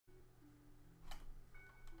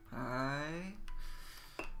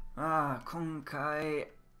今回、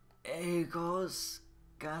英語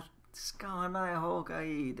が使わない方が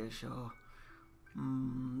いいでしょう。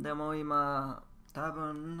でも今、多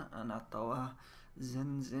分あなたは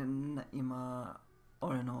全然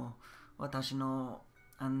私の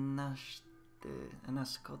話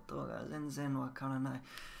すことが全然わからない。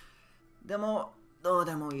でも、どう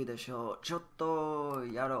でもいいでしょう。ちょっと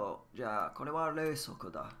やろう。じゃあ、これは冷速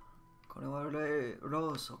だ。これは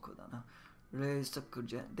ろうそくだな。冷速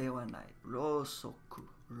ではない。ろうそく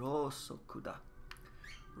だ。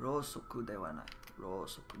ろうそくではない。ろう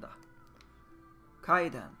そくだ。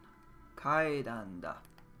階段だ。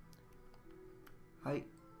はい。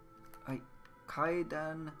階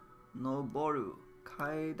段登る。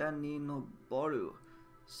階段に登る。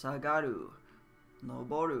下がる。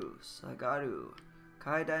登る。下がる。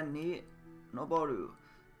階段に登る。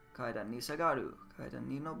階段に下がる。階段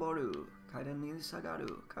に登る。階段に下がる。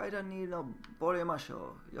階段に登りまし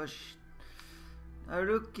ょう。よし。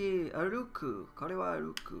歩く。これは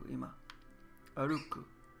歩く。今。歩く。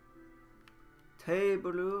テー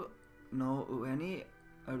ブルの上に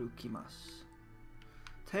歩きます。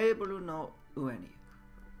テーブルの上に。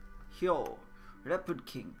表。レプド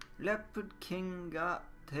キングが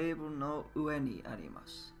テーブルの上にありま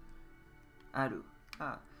す。レ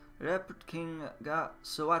プドキングが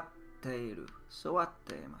座っている。座っ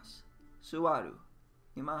ています。座る。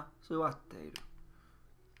今、座っている。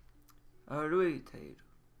歩いている。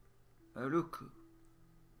歩く。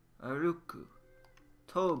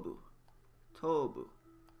飛ぶ。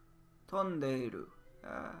飛んでいる。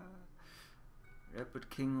レプド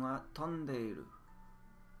キングは飛んでいる。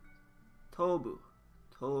飛ぶ。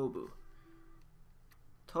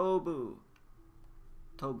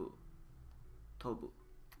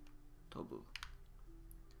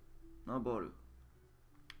登る。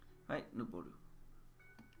はい、登る。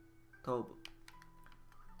飛ぶ。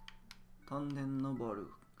飛んで登る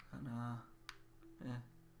かな。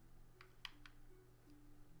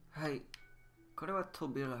はい。これは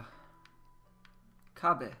扉。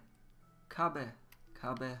壁。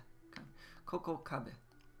ここ壁。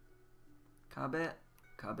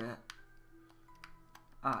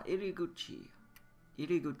入り口。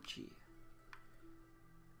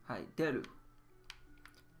はい、出る。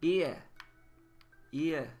家。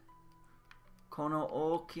この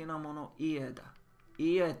大きなもの、家だ。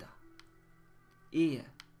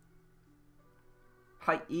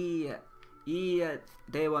はい、家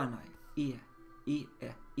ではない。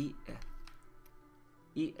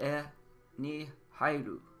家に入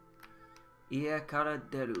る。家から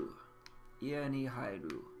出る。家に入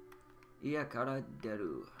る。家から出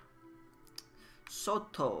る。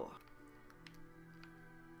外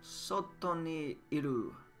にい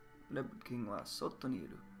る。レプドキングは外にい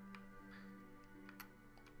る。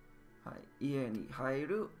はい、家に入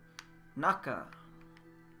る。中。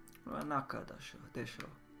これは中でしょ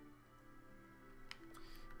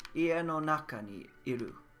う。家の中にい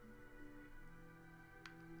る。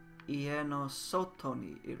家の外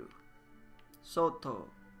にいる。外。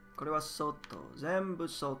これは外。全部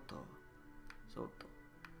外。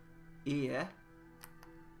家。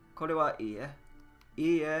これは家。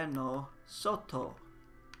家の外。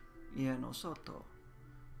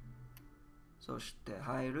そして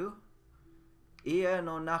入る。家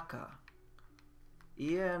の中。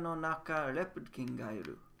レプドキングがい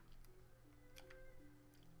る。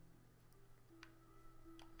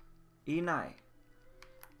いない。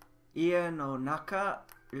家の中、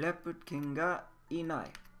レプドキングがいな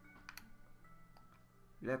い。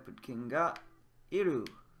レプドキングがいる。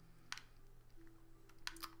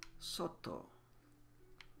外。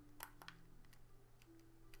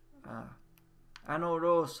あの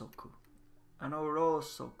ろうそ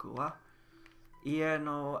くは家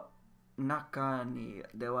の中に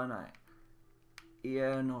ではない。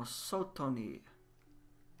家の外に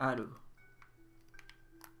ある。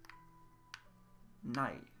な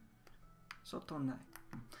い。外ない。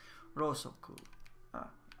ろうそく。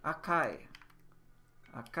赤い。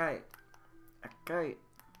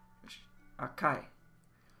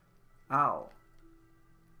青。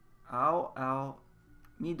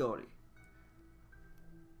緑。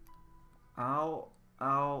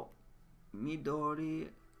緑、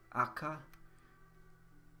赤。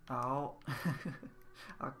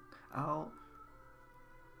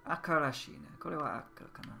赤らしいね。これは赤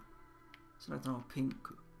かな。それともピン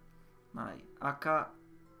ク。赤、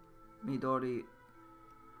緑、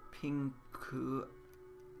ピンク、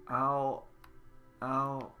青、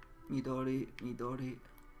緑。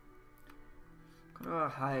これは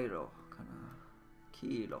灰色かな。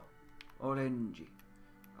黄色、オレンジ、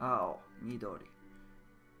青、緑、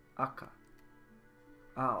赤、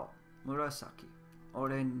青、紫、オ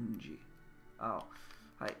レンジ、青。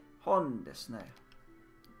はい、本ですね。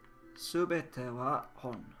すべては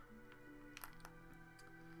本。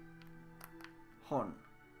本。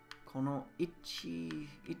この一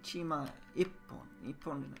枚、一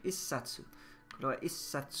本、一冊。これは一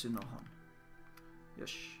冊の本。よ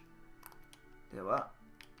し。では、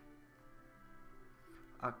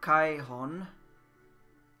赤い本。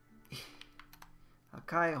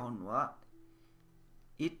赤い本は、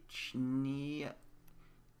1、2、3、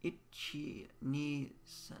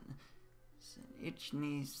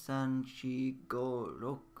4、5、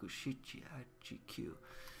6、7、8、9。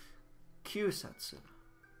9冊。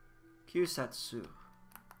9冊。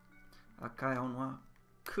赤い本は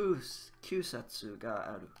9冊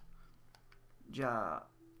がある。じゃあ、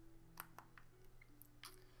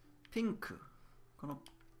ピンク。この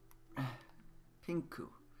ピンク。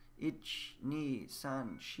1、2、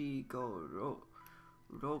3、4、5、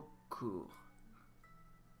6。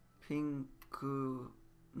ピンク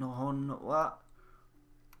の本は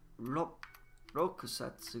6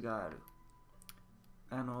冊がある。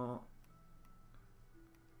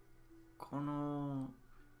この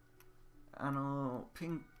ピ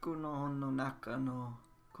ンクの本の中の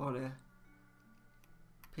これ、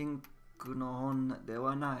ピンクの本で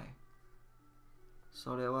はない。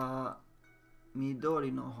それは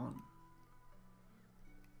緑の本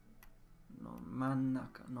の真ん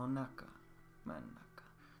中の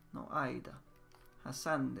間、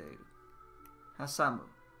挟んでいる。挟む。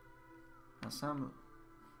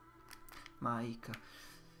まあいいか。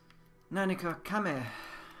何か亀。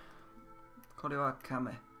これは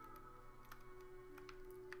亀。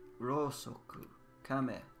ろうそく、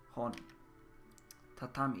亀、本、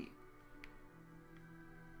畳。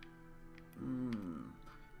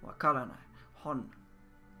わからない。本、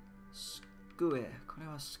机。これ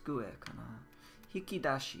は机かな。引き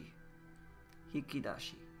出し。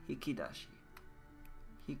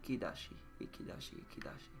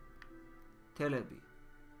テレビ。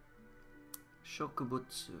植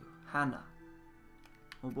物、花。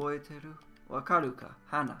覚えてる？わかるか？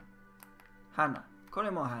花。こ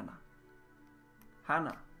れも花。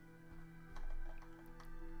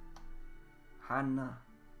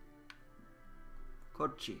こ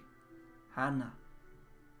っち。花。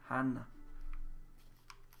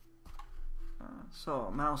そ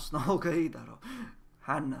う、マウスの方がいいだろう。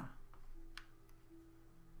花。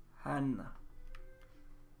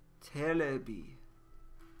テレビ。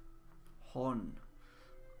本。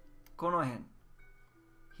この辺。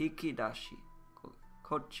引き出し。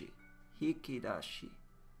こっち。引き出し。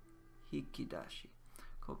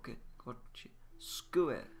こっち。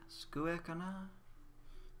机かな？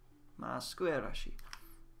まあ、机らしい。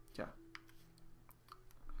じゃあ。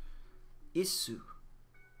椅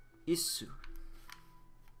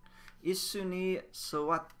子に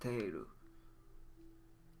座っている。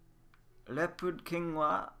レオパードキング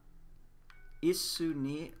は椅子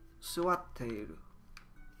に座っている。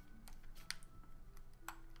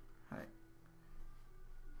は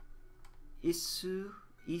い。椅子、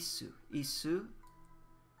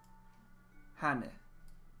羽。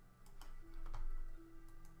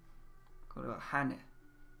これは羽。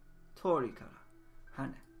通りから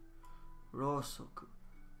羽。ろうそく。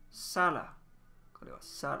皿。これは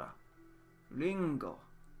皿。リンゴ。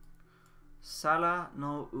皿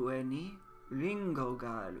の上にリンゴ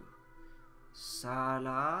がある。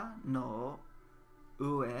皿の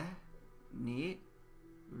上に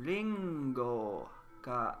リンゴ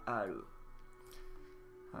がある。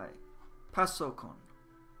はい。パソコン。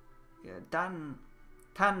端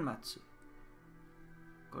末。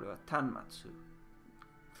これは端末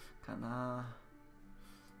かな。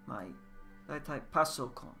まあいい。だいたいパソ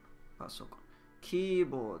コン。キー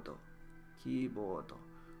ボード。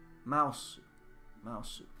マウス。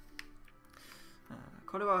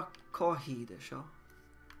これはコーヒーでしょ。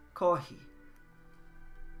コーヒ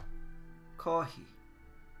ー。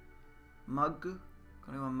マグ。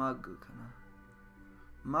これはマグかな。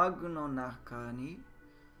マグの中に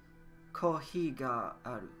コーヒーが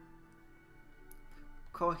ある。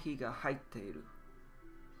コーヒーが入っている。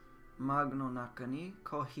マグの中に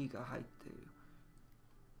コーヒーが入っている。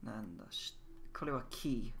なんだ、これは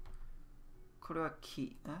キー。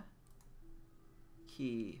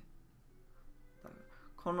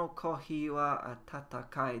このコーヒーは温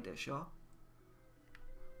かいでしょ。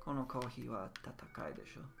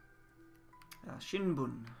新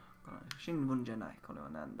聞じゃない。これは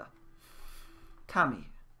なんだ。紙。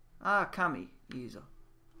紙。いいぞ。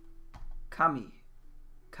紙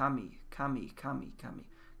1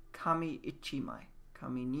枚。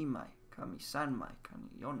紙2枚。紙3枚。紙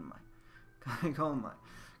4枚。紙5枚。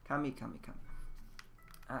神。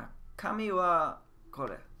あ、神はこ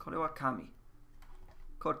れ。これは神。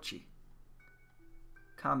こっち。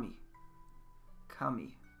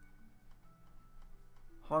神。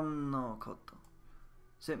本のこと。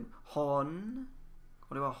本。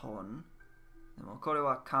これは本。でもこれ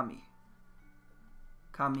は神。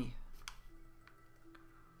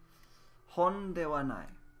本ではない。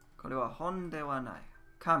これは本ではない。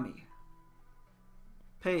紙。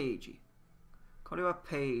ページ。これは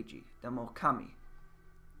ページ。でも紙。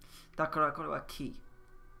だからこれは木。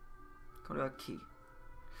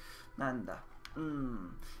なんだ。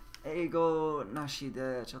英語なし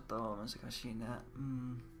でちょっと難しいね。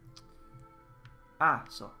あ、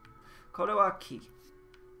そう。これは木。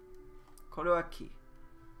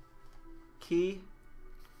木。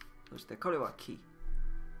そしてこれは木。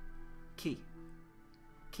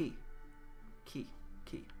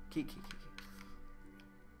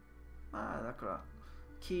まあだから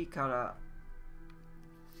木から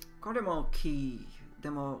これも木で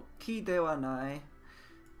も木ではない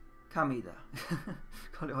紙だ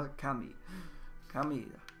これは紙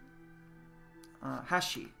だ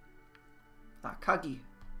箸鍵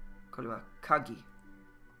これは鍵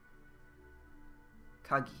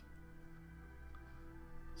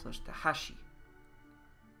そして箸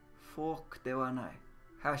フォークではない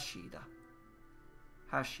箸だ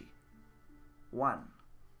ワン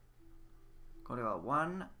これはワ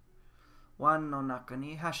ンの中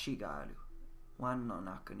に箸がある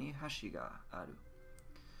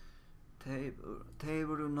テー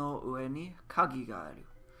ブルの上に鍵がある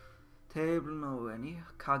テーブルの上に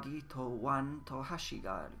鍵とワンと箸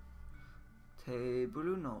があるテーブ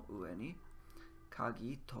ルの上に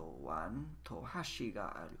鍵とワンと箸が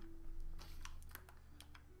ある、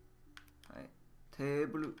はい、テー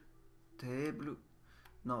ブル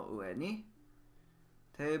の上に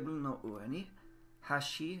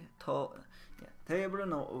箸とテーブル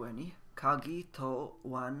の上に鍵と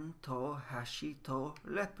ワンと箸と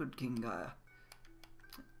レプキンが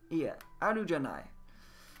あるじゃない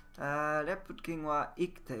レプキンは生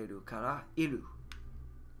きているからいる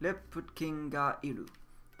レプキンがいる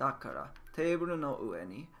だからテーブルの上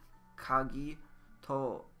に鍵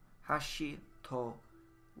と箸と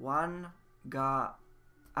ワンが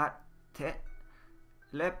あって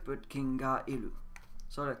レプキンがいる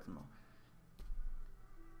それとも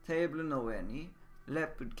テーブルの上にレ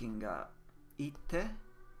プキンがいて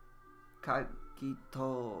鍵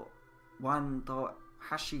とワンと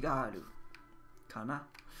箸があるかな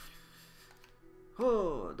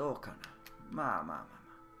どうかなまあ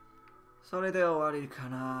それで終わりか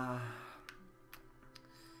な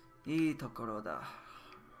いいところだ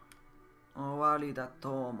終わりだ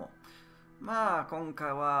と思うまあ今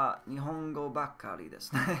回は日本語ばっかりで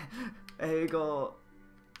すね英語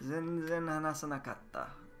全然話さなかっ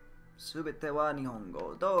たすべては日本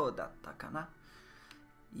語どうだったかな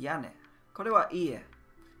屋根これは家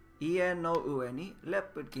の上にレ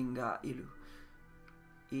プキンがいる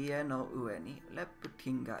家の上にレプ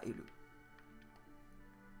キンがいる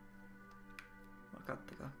わかっ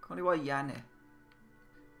たかこれは屋根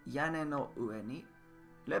の上に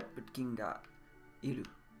レプキンがいる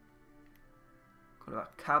これは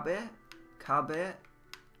壁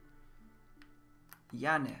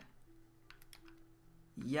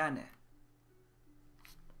屋根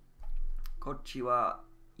こっちは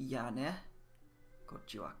屋根こっ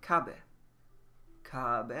ちは壁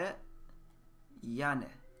屋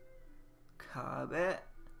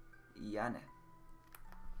根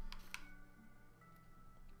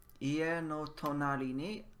家の隣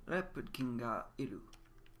にレプキンがいる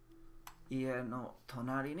家の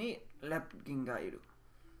隣にレプキンがいる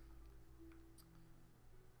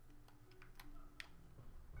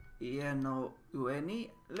家の上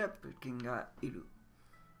にレプキンがいる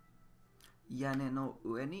屋根の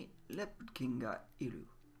上にレプキンがいる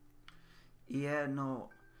家の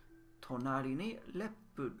隣にレ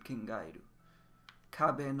プキンがいる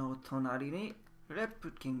壁の隣にレ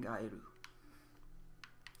プキンがいる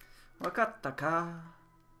わかったか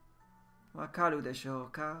わかるでしょ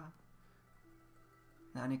うか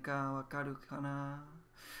何かわかるかな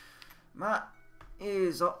まあい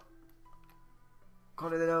いぞこ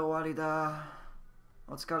れで終わりだ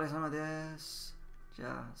お疲れ様ですじゃ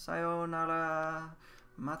あさようなら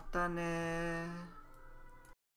またね